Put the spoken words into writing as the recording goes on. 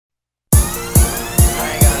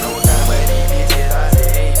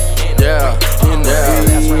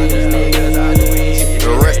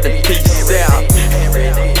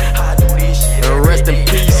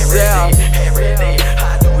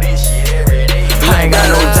ain't got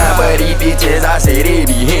no time for these bitches, I say they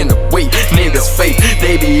be in the way. Niggas fake,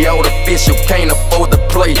 they be artificial, can't afford to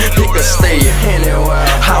play. Pick a stay anywhere.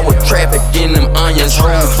 I was trafficking them onions,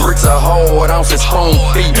 room bricks are hard, ounces home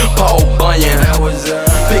feet, Paul Bunyan.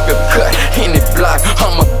 Pick a cut in the block,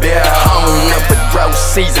 I'm a bear. On up a drought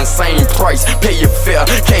season, same price, pay your fare.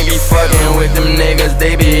 Can't be fucking with them niggas,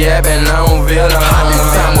 they be yapping on Villa. I be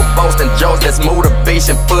time with Boston Jones, that's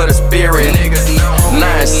motivation for the spirit.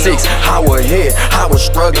 9-6, I was hit, I was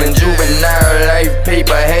struggling, juvenile life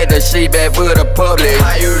paper, had the shit back for the public.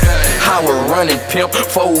 I was running pimp,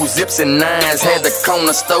 4 zips and 9s, had the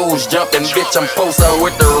corner stores jumping, bitch, I'm posted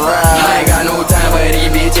with the ride. I ain't got no time for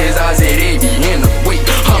these bitches, I say they be in the way.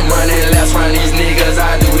 I'm running laps round these niggas,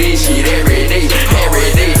 I do this shit every day, every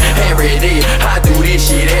day, every day. I do this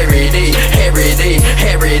shit every day, every day,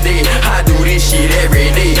 every day. I do this shit every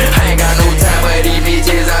day. I ain't got no time for these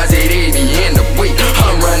bitches, I say they be in the way.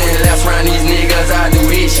 I'm running laps round these niggas, I do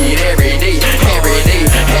this shit every day, every day,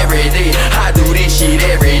 every day. I do this shit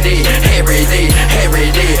every day, every day,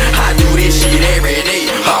 every day. I do this shit every day.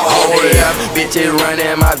 Bitches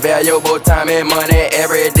running my valuable time and money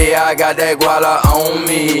every day. I got that guala on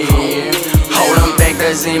me. Hold them think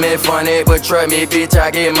they see me funny, but trust me, bitch,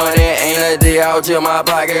 I get money. Ain't a day out till my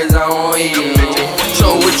pockets on E.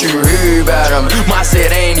 So what you heard about them? My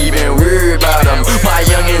set ain't even worried about them. My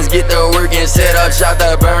youngins get to work and set up shop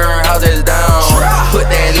to burn houses down. Put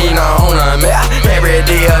that Nina on the map. Every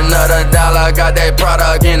day another dollar, got that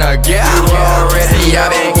product in a gap. Already I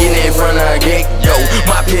been getting it from the get-go.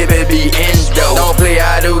 My pivot be endo. Don't play,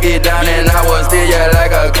 I do get down and I will steal you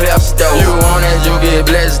like a klepto. You want it, you get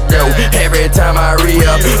blessed though. Every time I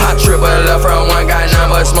re-up, I triple up from one guy,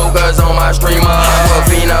 number smokers on my streamer.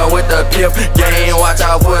 Aquafina with the pip game, watch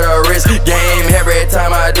out for the risk game. Every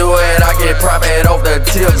time I do it, I get profit off the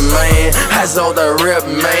tip, man. I sold the rip,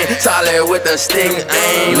 man. Solid with the stick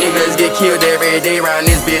aim. Niggas get killed every day round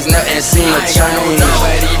this bitch, nothing seem to change.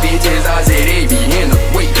 But these bitches, I say they be in the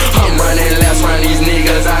way. I'm running laps round these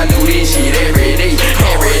niggas, I do this shit every day,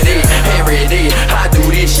 every day, every day. I do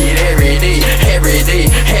this shit every day, every day,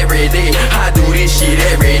 every day. I do this shit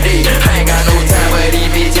every day. I ain't got no time for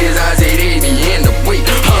these bitches, I say they be in the way.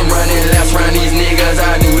 I'm running laps round these niggas,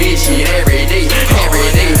 I do this shit every day, every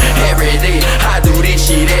day, every day. I do this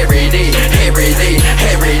shit every day, every day,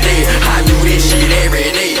 every day. I do this shit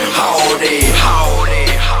every day, all day, all day,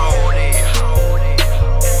 all day, all day.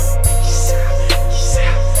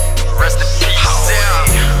 Rest in peace, rest in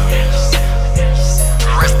peace.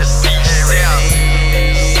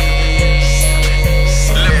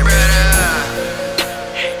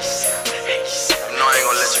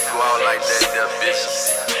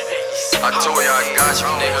 I told you I got you,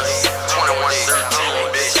 niggas.